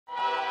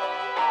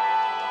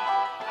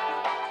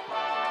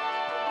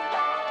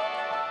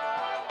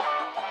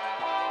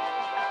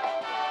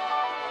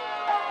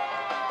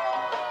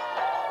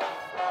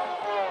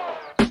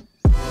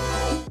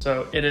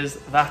So it is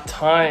that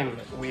time.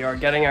 We are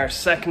getting our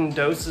second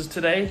doses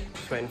today.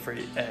 Just waiting for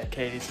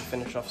Katie to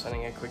finish off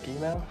sending a quick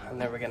email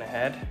and then we're gonna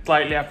head.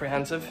 Slightly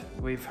apprehensive.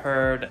 We've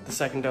heard the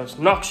second dose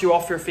knocks you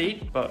off your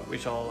feet, but we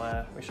shall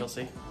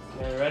see.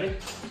 Are you ready?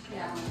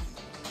 Yeah.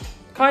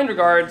 Kind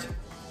regards,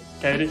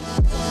 Katie.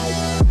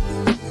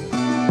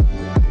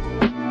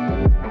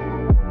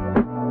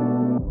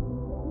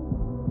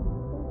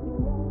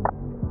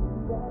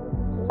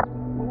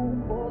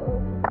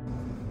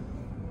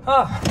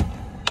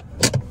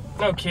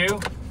 No queue.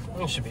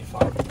 It should be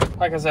fine.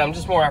 Like I said, I'm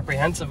just more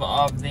apprehensive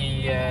of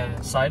the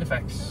side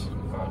effects.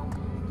 But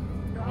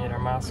we need our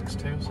masks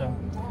too, so.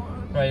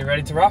 Are you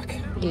ready to rock?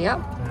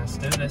 Yep. Let's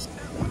do this.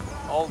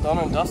 All done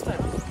and dusted.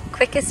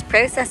 Quickest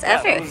process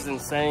ever. That was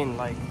insane.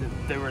 Like,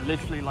 they were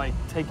literally like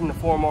taking the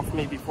form off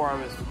me before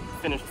I was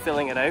finished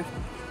filling it out.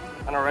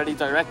 And already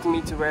directing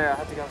me to where I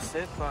had to go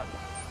sit, but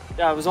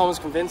yeah, I was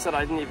almost convinced that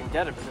I didn't even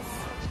get it because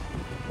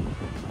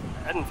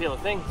I didn't feel a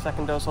thing.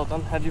 Second dose all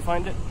done. How'd you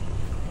find it?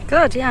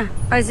 Good, yeah.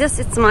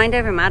 It's mind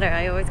over matter.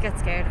 I always get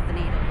scared of the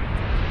needle.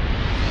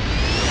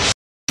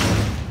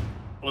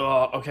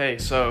 Oh, okay,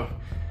 so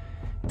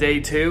day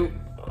 2,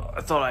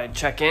 I thought I'd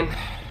check in.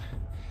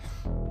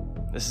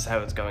 This is how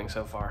it's going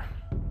so far.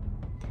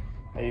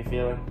 How are you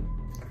feeling?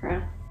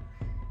 Crap.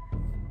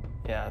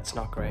 Yeah, it's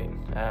not great.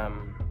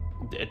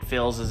 It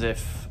feels as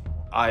if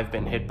I've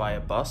been hit by a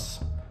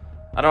bus.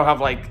 I don't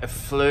have like a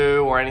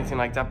flu or anything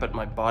like that, but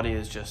my body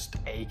is just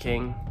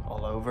aching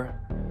all over.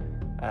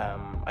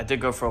 I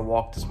did go for a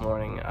walk this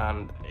morning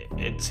and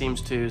it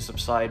seems to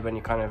subside when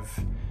you kind of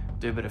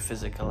do a bit of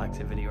physical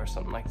activity or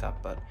something like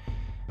that, but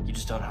you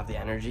just don't have the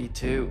energy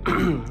to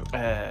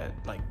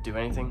like do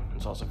anything.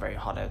 It's also very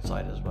hot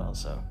outside as well,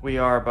 so we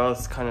are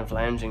both kind of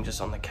lounging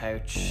just on the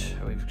couch.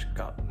 We've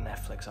got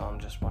Netflix on,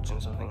 just watching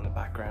something in the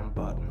background,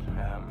 but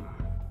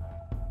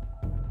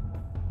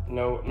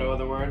no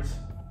other words.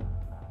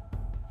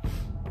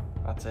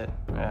 That's it.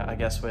 I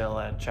guess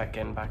we'll check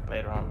in back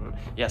later on.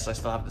 Yes, I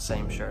still have the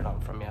same shirt on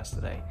from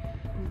yesterday.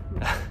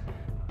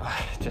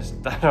 I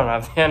don't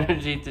have the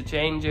energy to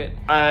change it.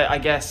 I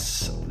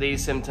guess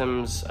these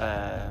symptoms,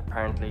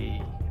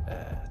 apparently,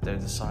 they're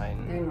the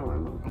sign. They're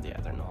normal.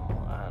 Yeah, they're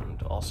normal.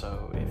 And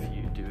also, if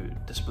you do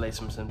display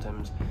some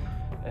symptoms,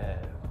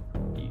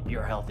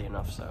 you're healthy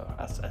enough, so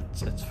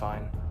it's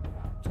fine.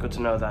 It's good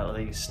to know that at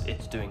least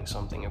it's doing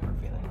something if we're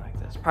feeling like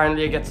this.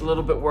 Apparently it gets a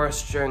little bit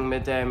worse during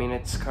midday. I mean,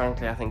 it's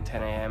currently I think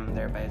 10 a.m.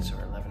 thereabouts,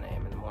 or 11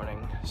 a.m. in the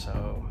morning.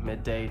 So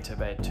midday to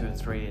about 2 or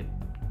 3, it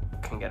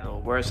can get a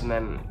little worse. And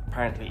then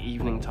apparently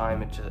evening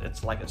time,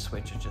 it's like a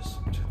switch. You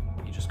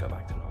just go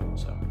back to normal.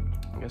 So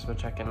I guess we'll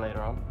check in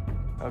later on.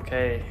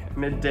 Okay,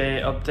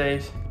 midday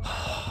update.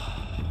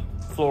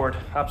 Floored,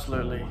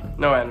 absolutely.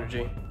 No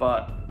energy,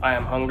 but I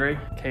am hungry.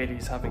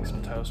 Katie's having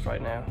some toast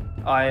right now.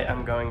 I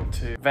am going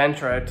to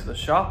venture out to the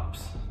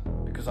shops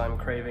because I'm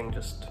craving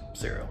just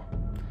cereal.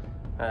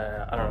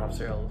 I don't have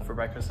cereal for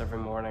breakfast every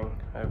morning.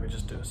 We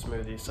just do a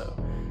smoothie, so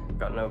I've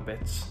got no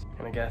bits.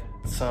 Gonna get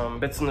some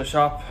bits in the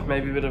shop,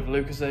 maybe a bit of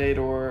Lucozade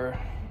or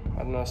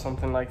I don't know,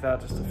 something like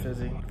that, just a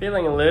fizzy.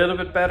 Feeling a little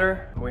bit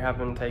better. We have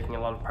been taking a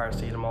lot of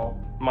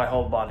paracetamol. My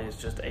whole body is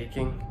just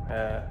aching.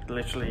 It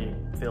literally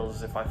feels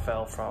as if I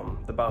fell from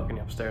the balcony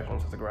upstairs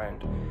onto the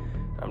ground.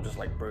 I'm just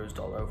like bruised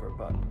all over,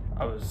 but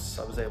I was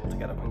able to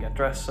get up and get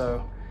dressed,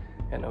 so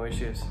yeah, no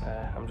issues.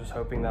 I'm just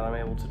hoping that I'm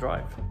able to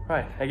drive.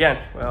 Right,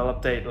 again, we'll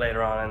update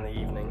later on in the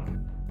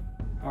evening.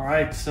 All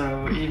right,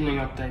 so evening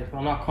update.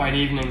 Well, not quite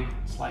evening.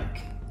 It's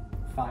like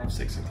 5,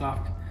 6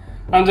 o'clock.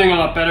 I'm doing a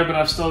lot better, but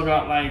I've still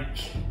got like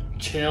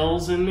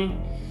chills in me.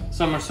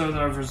 So much so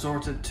that I've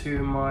resorted to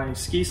my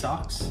ski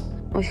socks.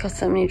 We've got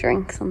so many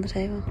drinks on the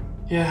table.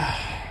 Yeah,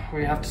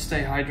 we have to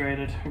stay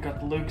hydrated. We've got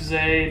the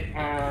Lucozade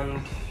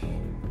and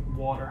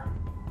water,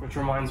 which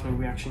reminds me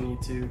we actually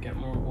need to get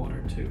more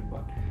water too,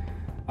 but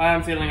I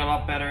am feeling a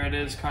lot better. It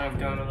is kind of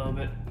going a little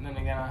bit. And then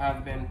again, I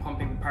have been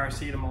pumping the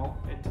paracetamol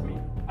into me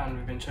and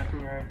we've been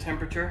checking our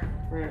temperature.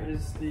 Where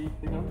is the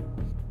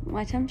gun?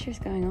 My temperature's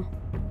going up.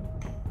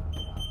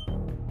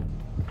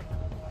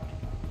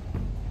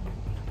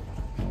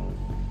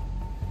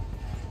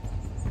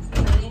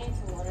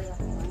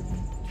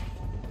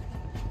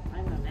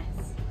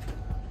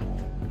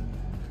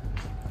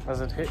 Has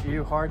it hit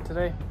you hard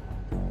today?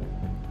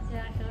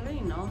 Yeah, I feel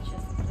really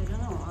nauseous, but I don't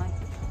know why.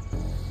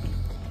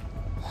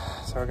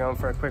 So we're going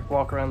for a quick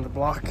walk around the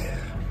block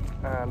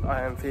and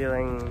I am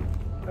feeling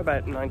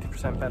about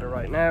 90% better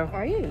right now.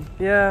 Are you?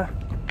 Yeah.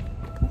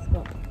 That's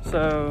good.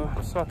 So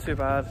it's not too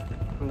bad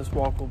and this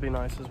walk will be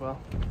nice as well.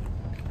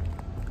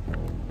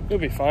 You'll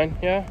be fine,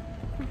 yeah?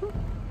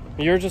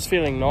 You're just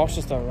feeling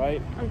nauseous though,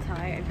 right? I'm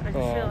tired. I just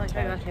feel like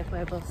I got hit by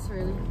a bus,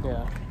 really.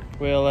 Yeah.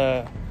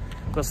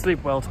 We'll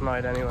sleep well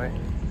tonight anyway.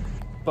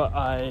 But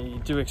I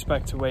do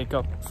expect to wake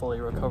up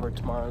fully recovered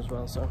tomorrow as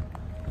well, so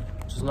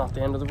which is not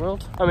the end of the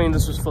world. I mean,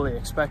 this was fully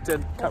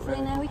expected. Hopefully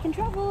now we can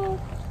travel.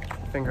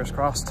 Fingers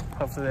crossed.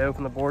 Hopefully they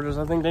open the borders.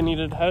 I think they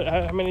needed,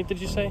 how many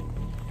did you say?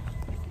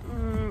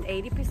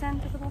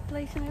 80% of the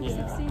population over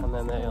 16. And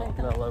then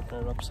they'll open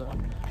it up, so.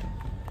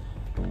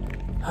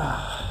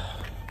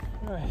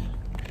 Right,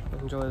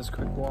 enjoy this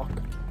quick walk.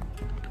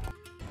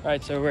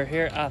 Right, so we're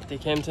here at the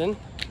Kimpton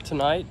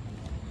tonight.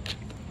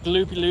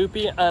 Gloopy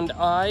Loopy and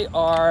I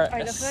are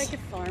I look like a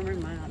farmer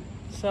man.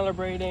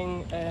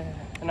 celebrating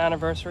an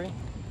anniversary.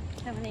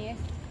 How many years?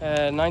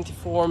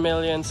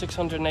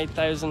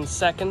 94,608,000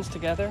 seconds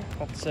together.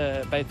 That's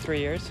about 3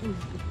 years.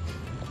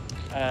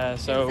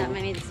 So that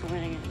many this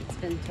morning and it's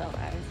been 12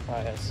 hours. Oh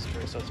yeah, this is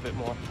true, so it's a bit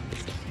more.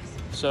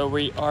 So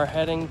we are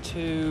heading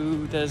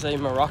to, there's a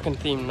Moroccan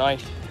themed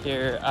night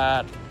here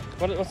at,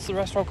 what's the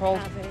restaurant called?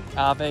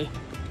 Ave. So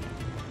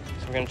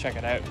we're gonna check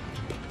it out.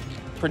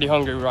 Pretty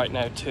hungry right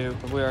now too.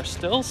 We are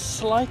still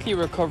slightly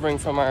recovering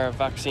from our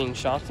vaccine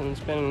shots and it's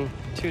been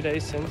 2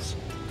 days since.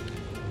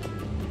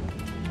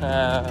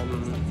 Yeah,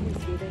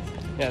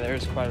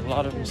 there's quite a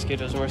lot of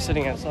mosquitoes and we're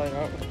sitting outside,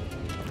 aren't we?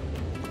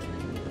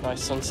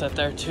 Nice sunset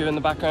there too in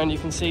the background you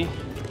can see.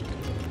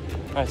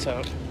 Right,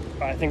 so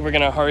I think we're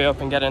gonna hurry up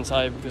and get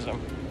inside because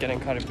I'm getting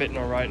kind of bitten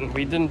alright and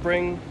we didn't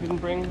bring.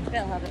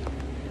 They'll have it.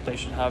 They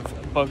should have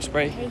bug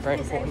spray, very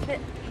important.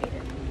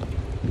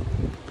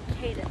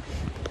 Hate it.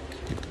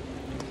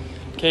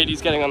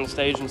 Katie's getting on the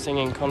stage and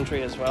singing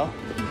country as well.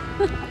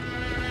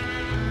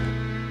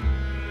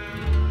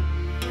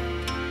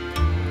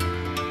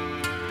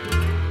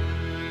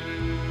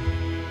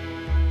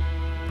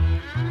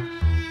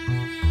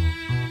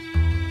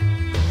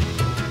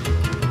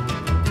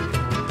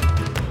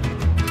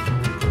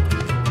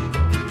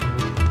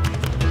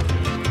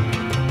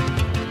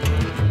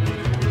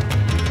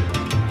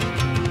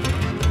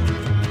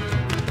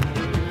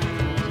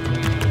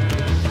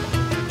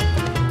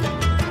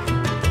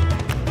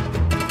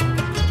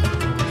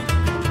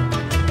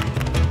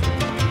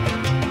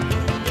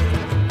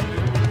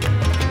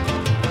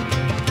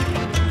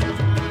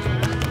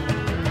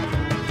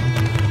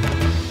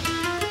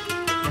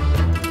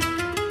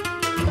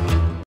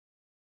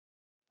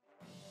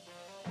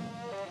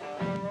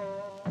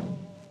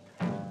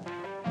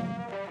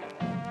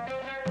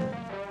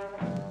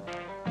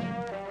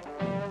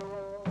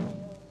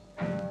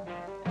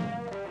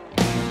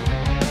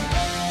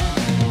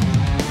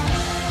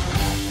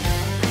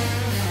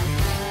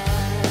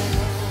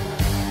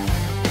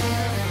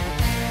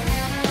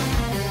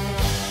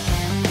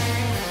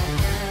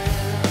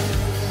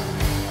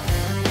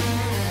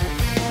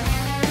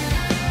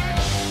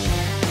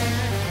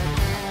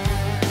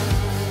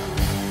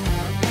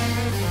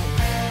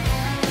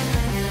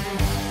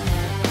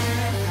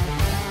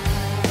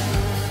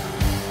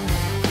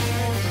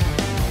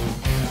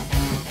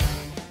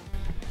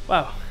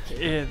 Wow,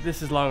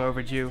 this is long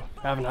overdue.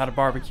 I haven't had a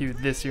barbecue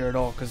this year at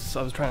all because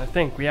I was trying to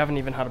think. We haven't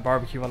even had a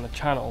barbecue on the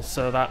channel,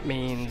 so that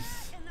means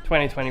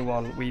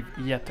 2021 we've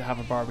yet to have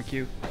a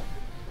barbecue.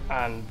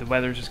 And the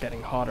weather's just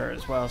getting hotter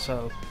as well,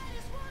 so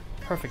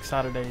perfect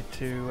Saturday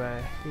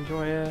to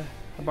enjoy a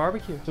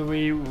barbecue. So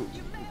we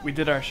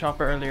did our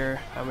shop earlier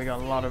and we got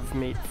a lot of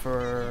meat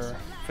for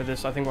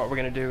this. I think what we're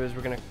going to do is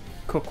we're going to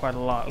cook quite a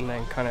lot and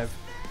then kind of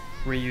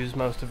reuse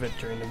most of it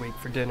during the week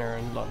for dinner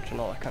and lunch and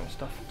all that kind of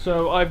stuff.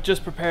 So I've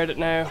just prepared it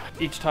now.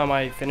 Each time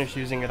I finish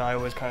using it I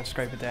always kind of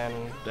scrape it down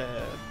and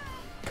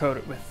coat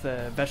it with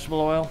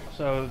vegetable oil.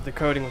 So the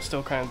coating was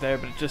still kind of there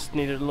but it just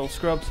needed a little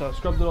scrub, so I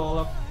scrubbed it all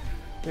up,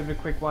 gave it a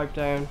quick wipe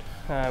down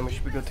and we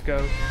should be good to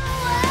go.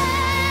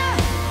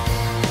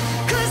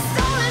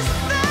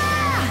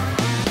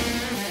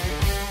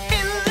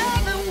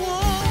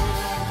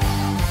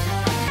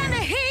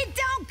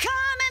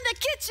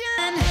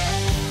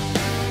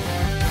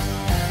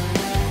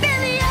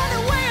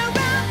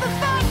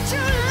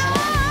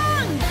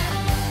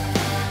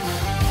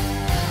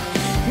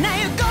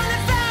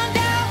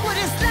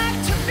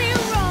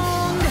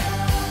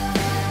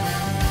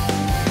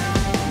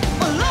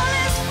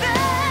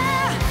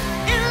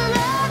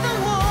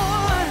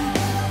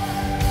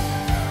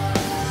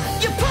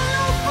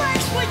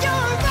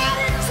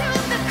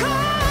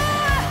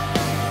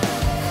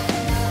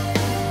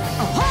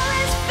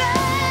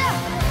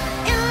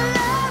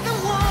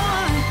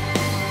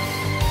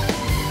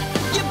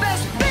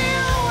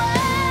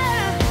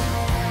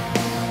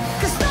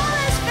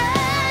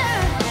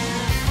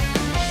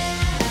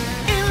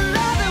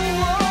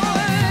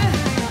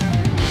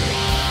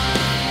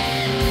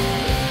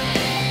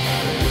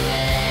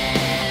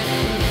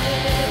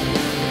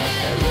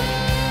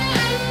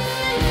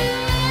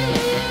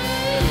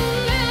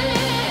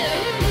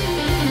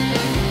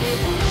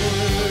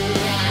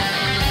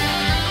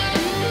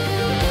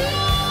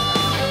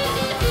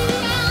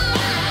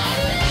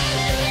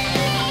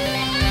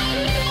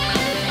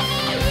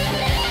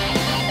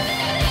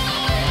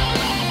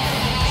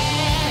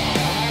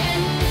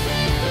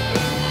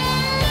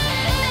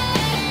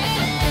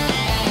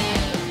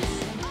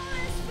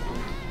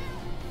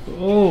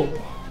 Oh,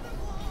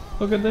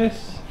 look at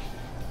this.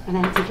 An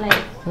empty plate.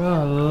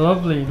 Oh,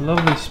 lovely,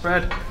 lovely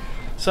spread.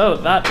 So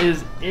that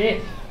is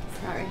it.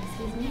 Sorry,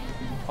 excuse me.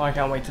 Oh, I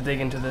can't wait to dig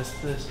into this.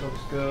 This looks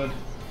good.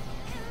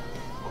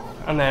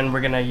 And then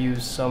we're gonna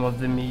use some of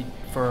the meat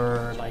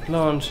for like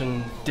lunch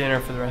and dinner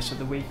for the rest of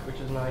the week, which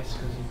is nice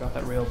because you've got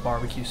that real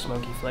barbecue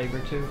smoky flavor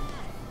too.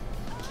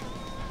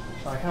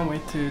 So I can't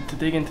wait to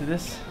dig into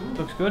this.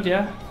 Looks good,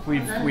 yeah. We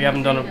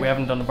haven't done it. We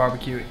haven't done a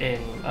barbecue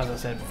in, as I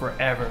said,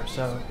 forever.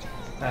 So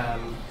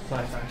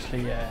nice to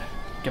actually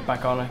get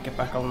back on it. Get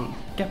back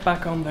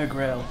on the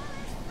grill.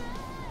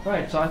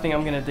 Right, so I think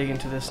I'm going to dig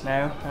into this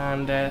now,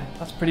 and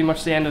that's pretty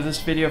much the end of this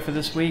video for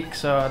this week.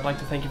 So I'd like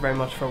to thank you very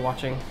much for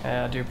watching.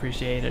 I do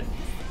appreciate it.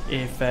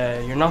 If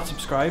you're not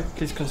subscribed,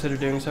 please consider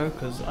doing so,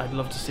 because I'd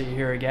love to see you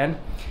here again.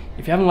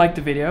 If you haven't liked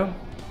the video,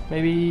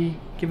 maybe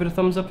give it a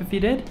thumbs up if you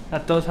did.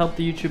 That does help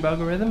the YouTube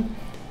algorithm.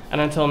 And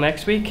until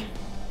next week,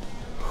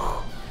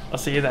 I'll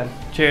see you then.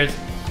 Cheers.